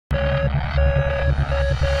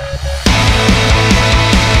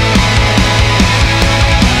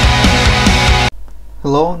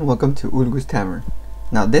Hello and welcome to Ulgu's Tavern.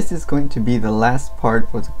 Now this is going to be the last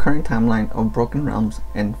part of the current timeline of Broken Realms,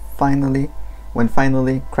 and when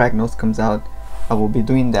finally Kragnos comes out, I will be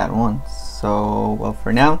doing that one. So well,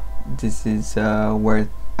 for now this is where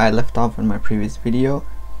I left off in my previous video.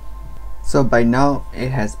 So by now it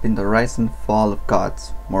has been the rise and fall of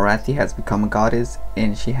gods. Morathi has become a goddess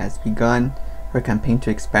and she has begun her campaign to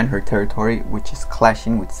expand her territory, which is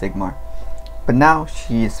clashing with Sigmar. But now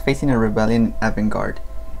she is facing a rebellion in Avangard,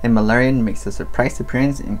 and Malarian makes a surprise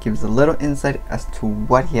appearance and gives a little insight as to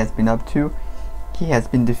what he has been up to. He has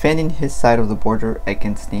been defending his side of the border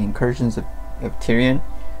against the incursions of Tyrion,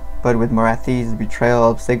 but with Morathi's betrayal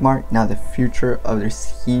of Sigmar, now the future of their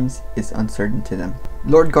schemes is uncertain to them.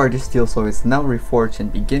 Lord Gardas Steel Soul is now reforged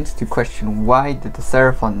and begins to question why did the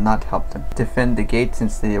Seraphon not help them defend the gate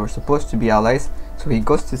since they were supposed to be allies. So he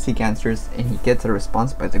goes to seek answers and he gets a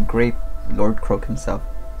response by the great Lord Croak himself,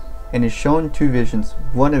 and is shown two visions,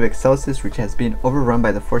 one of Excelsis, which has been overrun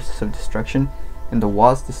by the forces of destruction and the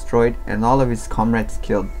walls destroyed and all of his comrades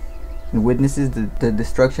killed, and witnesses the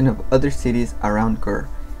destruction of other cities around Gur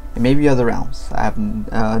and maybe other realms.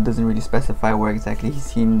 Doesn't really specify where exactly he's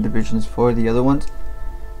seen the visions for the other ones,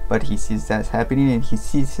 but he sees that's happening, and he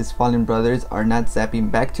sees his fallen brothers are not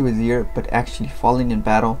zapping back to his ear but actually falling in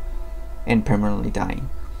battle and permanently dying.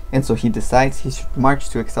 And so he decides he should march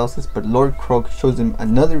to Excelsis, but Lord Croak shows him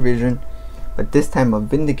another vision, but this time of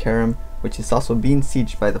Vindicarum, which is also being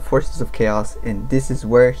sieged by the forces of chaos, and this is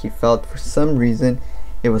where he felt for some reason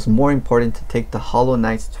it was more important to take the Hollow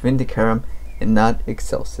Knights to Vindicarum and not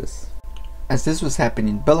Excelsis. As this was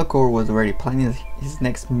happening, Be'lakor was already planning his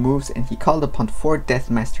next moves, and he called upon 4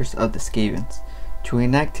 Death Masters of the Skavens to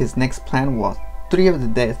enact his next plan, while 3 of the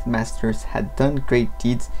Death Masters had done great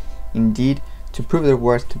deeds indeed. To prove their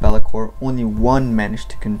worth to Be'lakor, only one managed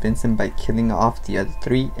to convince him by killing off the other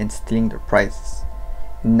 3 and stealing their prizes.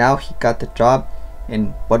 Now he got the job,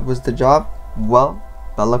 and what was the job? Well,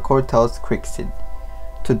 Be'lakor tells Crixid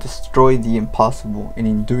to destroy the impossible, and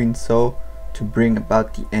in doing so, to bring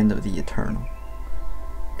about the end of the eternal.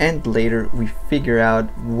 And later we figure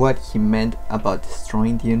out what he meant about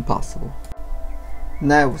destroying the impossible.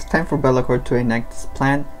 Now it was time for Be'lakor to enact this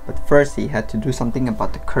plan, but first he had to do something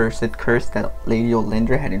about the cursed curse that Lady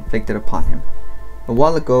Olyndra had inflicted upon him. A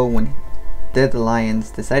while ago, when Dead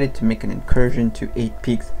Alliance decided to make an incursion to 8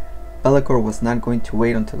 Peaks, Be'lakor was not going to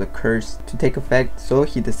wait until the curse to take effect, so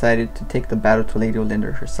he decided to take the battle to Lady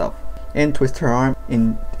Olyndra herself and twist her arm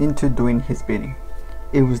into doing his bidding.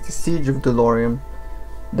 It was the siege of Delorium,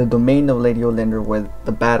 the domain of Lady Olyndra, where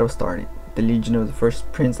the battle started. The Legion of the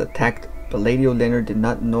First Prince attacked, but Lady Olyndra did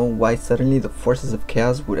not know why suddenly the forces of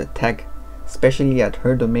chaos would attack, especially at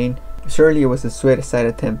her domain. Surely it was a suicide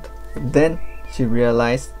attempt. But then she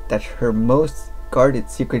realized that her most guarded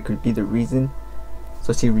secret could be the reason,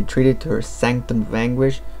 so she retreated to her Sanctum of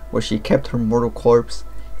Anguish, where she kept her mortal corpse,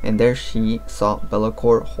 and there she saw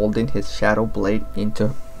Be'lakor holding his shadow blade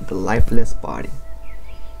into the lifeless body.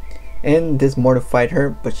 And this mortified her,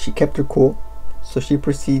 but she kept her cool, so she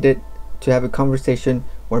proceeded to have a conversation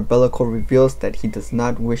where Be'lakor reveals that he does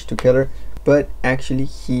not wish to kill her, but actually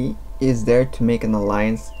he is there to make an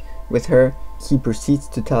alliance with her. He proceeds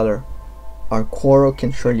to tell her, "Our quarrel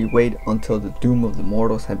can surely wait until the doom of the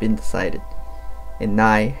mortals have been decided, and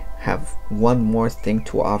I have one more thing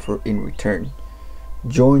to offer in return.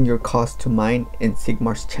 Join your cause to mine, and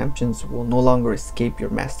Sigmar's champions will no longer escape your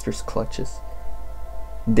master's clutches.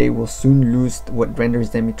 They will soon lose what renders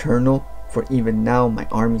them eternal, for even now my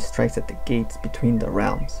army strikes at the gates between the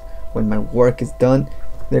realms. When my work is done,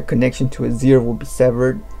 their connection to Azir will be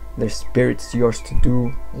severed, their spirits yours to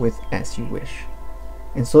do with as you wish."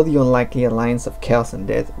 And so the unlikely alliance of chaos and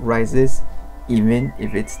death rises, even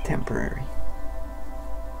if it's temporary.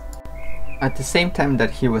 At the same time that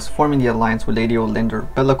he was forming the alliance with Lady Olyndra,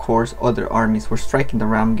 Be'lakor's other armies were striking the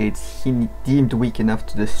realm gates he deemed weak enough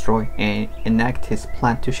to destroy and enact his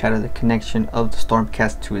plan to shatter the connection of the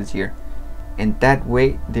Stormcast to Azir. And that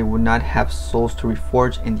way they would not have souls to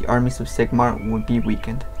reforge and the armies of Sigmar would be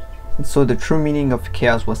weakened. And so the true meaning of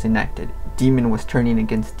chaos was enacted. Demon was turning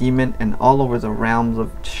against demon, and all over the realms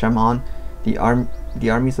of Shaman, the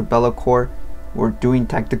armies of Be'lakor were doing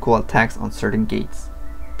tactical attacks on certain gates.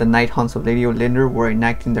 The Night Hunts of Lady Olyndra were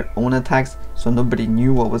enacting their own attacks, so nobody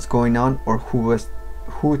knew what was going on or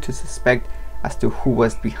who to suspect as to who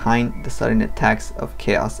was behind the sudden attacks of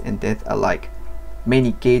chaos and death alike.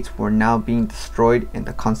 Many gates were now being destroyed and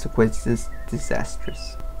the consequences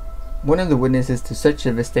disastrous. One of the witnesses to such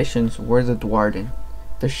devastations were the Dwarden.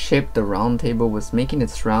 The ship, the Round Table, was making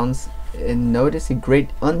its rounds and noticed a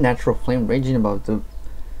great unnatural flame raging above the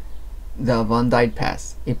Avondide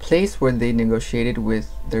Pass, a place where they negotiated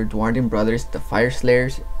with their Dwarden brothers, the Fire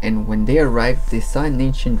Slayers, and when they arrived, they saw an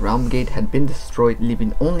ancient realm gate had been destroyed,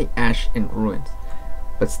 leaving only ash and ruins.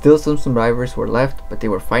 But still some survivors were left, but they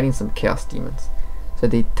were fighting some chaos demons. So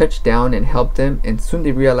they touched down and helped them, and soon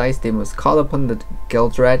they realized they must call upon the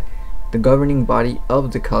Geldrad, the governing body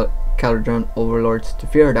of the Caledron overlords, to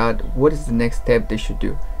figure out what is the next step they should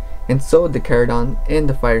do. And so the Caledon and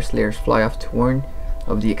the Fire Slayers fly off to warn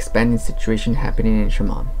of the expanding situation happening in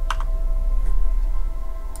Shaman.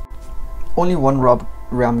 Only one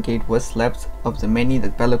realm gate was left of the many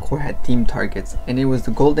that Be'lakor had deemed targets, and it was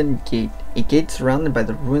the Golden Gate, a gate surrounded by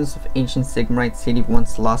the ruins of ancient Sigmarite city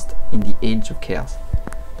once lost in the Age of Chaos.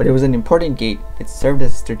 But it was an important gate. It served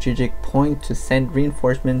as a strategic point to send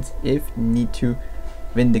reinforcements if need to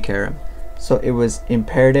Vindicarum, so it was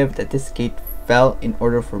imperative that this gate fell in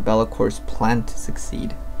order for Be'lakor's plan to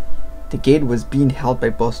succeed. The gate was being held by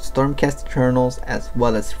both Stormcast Eternals as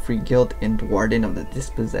well as Free Guild and Dwarden of the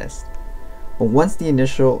Dispossessed. But once the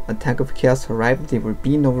initial attack of Chaos arrived, they were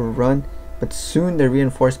being overrun, but soon the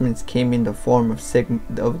reinforcements came in the form of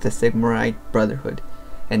the Sigmarite Brotherhood,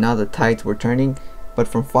 and now the tides were turning. But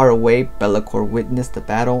from far away, Be'lakor witnessed the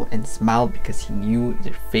battle and smiled because he knew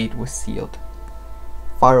their fate was sealed.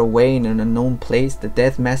 Far away in an unknown place, the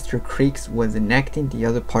Deathmaster Creeks was enacting the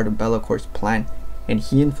other part of Be'lakor's plan, and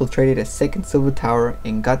he infiltrated a second Silver Tower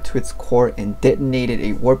and got to its core and detonated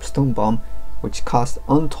a warpstone bomb which caused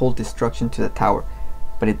untold destruction to the tower.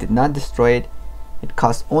 But it did not destroy it. It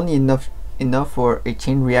caused only enough for a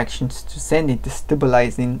chain reaction to send a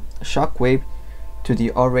destabilizing shockwave to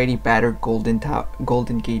the already battered Golden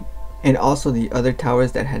Gate, and also the other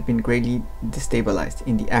towers that had been greatly destabilized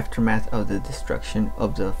in the aftermath of the destruction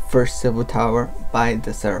of the first Silver Tower by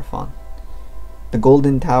the Seraphon. The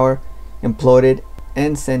Golden Tower imploded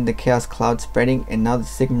and sent the chaos cloud spreading, and now the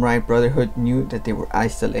Sigmarite Brotherhood knew that they were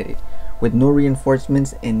isolated, with no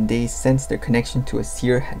reinforcements, and they sensed their connection to a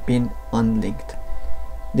seer had been unlinked.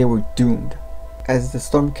 They were doomed. As the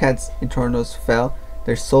Stormcast Eternals fell,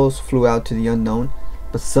 their souls flew out to the unknown,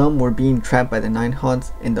 but some were being trapped by the Nine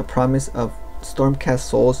Haunts, and the promise of Stormcast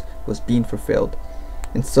souls was being fulfilled.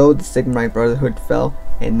 And so the Sigmarite Brotherhood fell,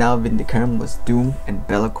 and now Vindicarum was doomed and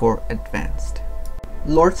Be'lakor advanced.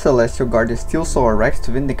 Lord Celestial Guard Steel Soul arrives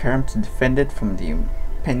to Vindicarum to defend it from the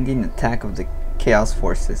impending attack of the Chaos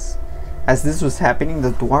Forces. As this was happening, the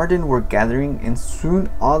Dwarden were gathering, and soon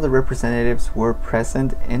all the representatives were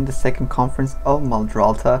present, and the second conference of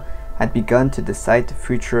Maldralta had begun to decide the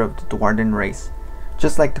future of the Dwarden race,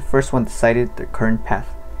 just like the first one decided their current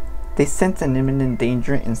path. They sensed an imminent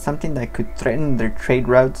danger in something that could threaten their trade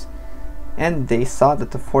routes, and they saw that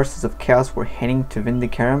the forces of chaos were heading to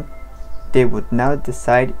Vindicarum. They would now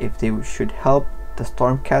decide if they should help the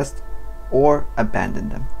Stormcast or abandon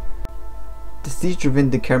them. The siege of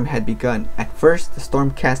Vindicarum had begun. At first, the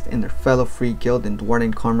Stormcast and their fellow Free Guild and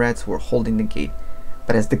Dwarden comrades were holding the gate,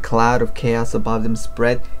 but as the cloud of chaos above them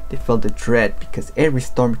spread, they felt a dread, because every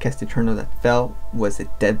Stormcast Eternal that fell was a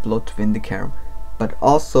dead blow to Vindicarum, but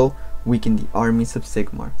also weakened the armies of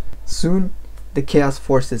Sigmar. Soon, the Chaos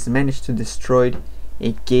Forces managed to destroy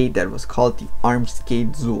a gate that was called the Arms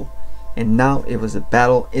Gate Zul, and now it was a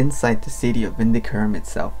battle inside the city of Vindicarum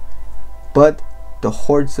itself. But the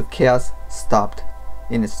hordes of chaos stopped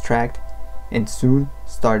in its track and soon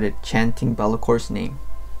started chanting Be'lakor's name.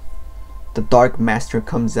 The Dark Master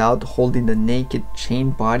comes out holding the naked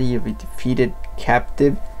chained body of a defeated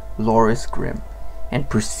captive Loris Grim, and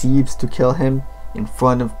proceeds to kill him in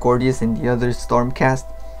front of Gordius and the other Stormcast,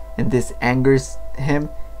 and this angers him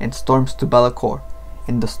and storms to Be'lakor,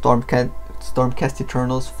 and the Stormcast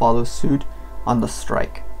Eternals follow suit on the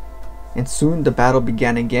strike. And soon the battle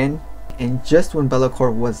began again, and just when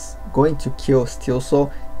Be'lakor was going to kill Steel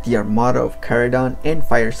Soul, the armada of Caledon and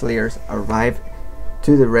Fire Slayers arrived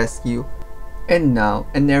to the rescue, and now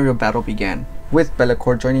an aerial battle began, with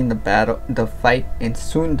Be'lakor joining the fight, and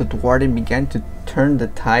soon the Dwarden began to turn the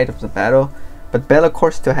tide of the battle, but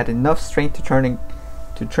Be'lakor still had enough strength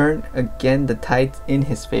to turn again the tides in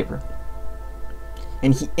his favor.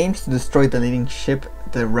 And he aims to destroy the leading ship,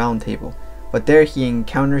 the Round Table, but there he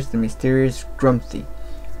encounters the mysterious Grumpy.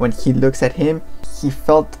 When he looks at him, he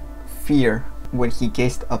felt fear when he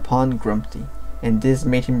gazed upon Grumpy, and this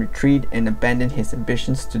made him retreat and abandon his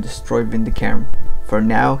ambitions to destroy Vindicarum. For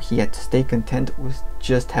now, he had to stay content with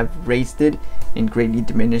just have raised it and greatly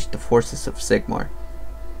diminished the forces of Sigmar,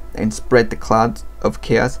 and spread the clouds of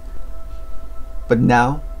chaos. But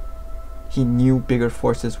now, he knew bigger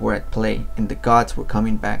forces were at play, and the gods were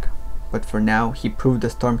coming back. but for now he proved the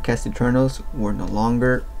Stormcast Eternals were no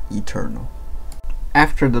longer eternal.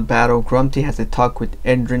 After the battle, Grumty has a talk with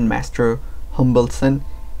Edrin Master Humbleson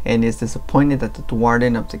and is disappointed that the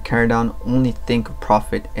Dwarden of the Caradown only think of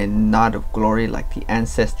profit and not of glory like the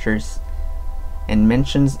ancestors, and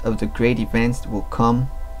mentions of the great events will come,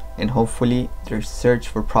 and hopefully their search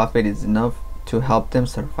for profit is enough to help them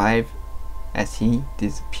survive as he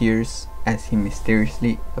disappears as he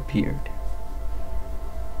mysteriously appeared.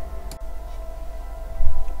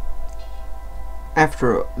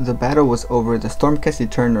 After the battle was over, the Stormcast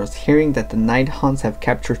Eternals, hearing that the Night Haunts have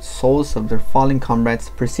captured souls of their fallen comrades,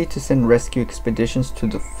 proceed to send rescue expeditions to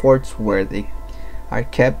the forts where they are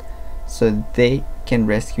kept so they can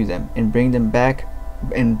rescue them and bring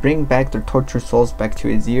back their tortured souls back to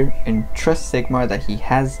Azir, and trust Sigmar that he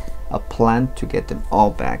has a plan to get them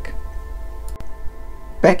all back.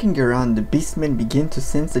 Backing around, the Beastmen begin to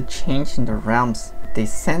sense a change in the realms. They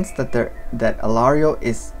sense that Alario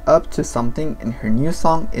is up to something and her new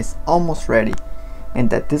song is almost ready, and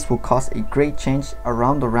that this will cause a great change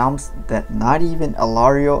around the realms that not even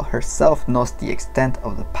Alario herself knows the extent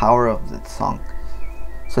of the power of the song.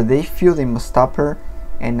 So they feel they must stop her,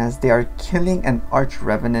 and as they are killing an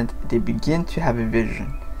arch-revenant, they begin to have a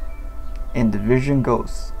vision. And the vision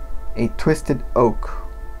goes: a twisted oak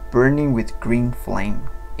burning with green flame,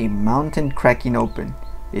 a mountain cracking open,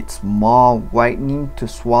 its maw whitening to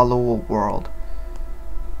swallow a world,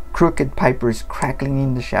 crooked pipers crackling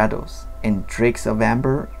in the shadows, and drakes of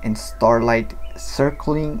amber and starlight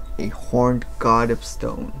circling a horned god of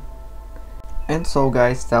stone. And so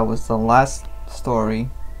guys, that was the last story.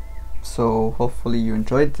 So hopefully you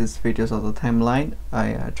enjoyed these videos of the timeline.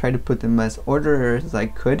 I tried to put them as order as I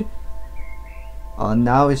could.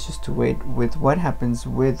 Now it's just to wait with what happens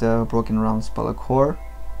with Broken Realms Be'lakor.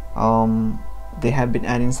 They have been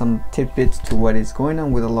adding some tidbits to what is going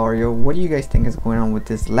on with Alario. What do you guys think is going on with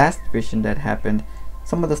this last vision that happened?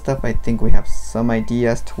 Some of the stuff I think we have some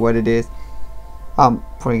idea as to what it is.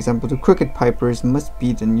 For example, the Crooked Pipers must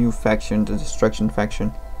be the new faction, the Destruction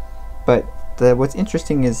faction. But what's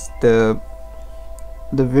interesting is the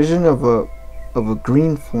vision of a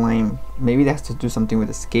green flame. Maybe that has to do something with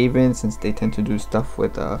the Skaven, since they tend to do stuff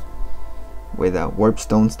with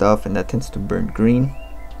warpstone stuff, and that tends to burn green.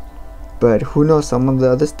 But who knows, some of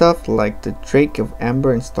the other stuff like the Drake of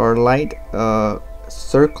Amber and Starlight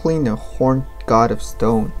circling a horned god of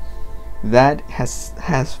stone, that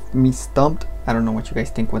has me stumped. I don't know what you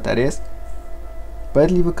guys think what that is,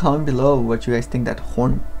 but leave a comment below what you guys think that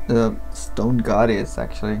horned stone god is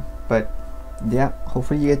actually. But yeah,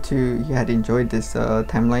 hopefully you had enjoyed this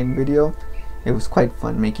timeline video. It was quite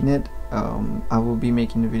fun making it. I will be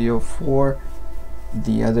making a video for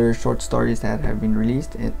the other short stories that have been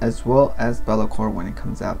released, as well as Be'lakor when it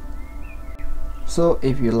comes out. So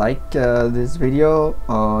if you like this video,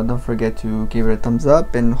 don't forget to give it a thumbs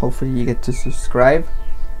up, and hopefully you get to subscribe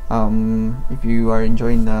if you are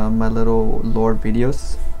enjoying my little lore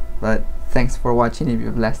videos. But thanks for watching if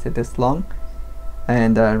you've lasted this long,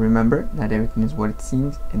 and remember, not everything is what it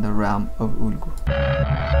seems in the realm of Ulgu.